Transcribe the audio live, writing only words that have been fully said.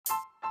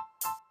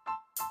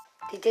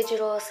the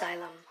Digital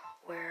Asylum,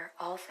 where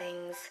all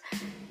things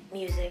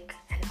music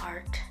and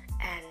art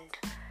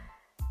and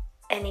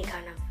any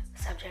kind of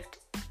subject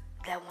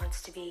that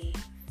wants to be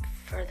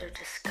further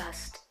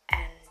discussed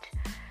and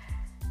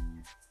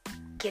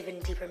given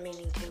deeper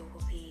meaning to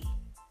will be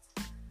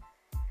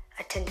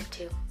attended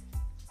to.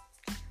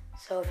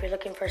 So if you're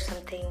looking for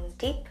something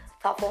deep,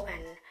 thoughtful,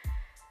 and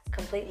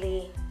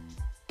completely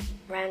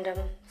random,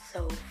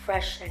 so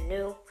fresh and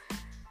new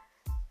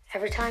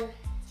every time,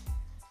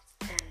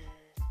 then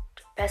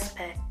your best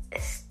bet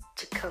is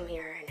to come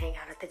here and hang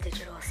out at the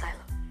Digital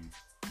Asylum.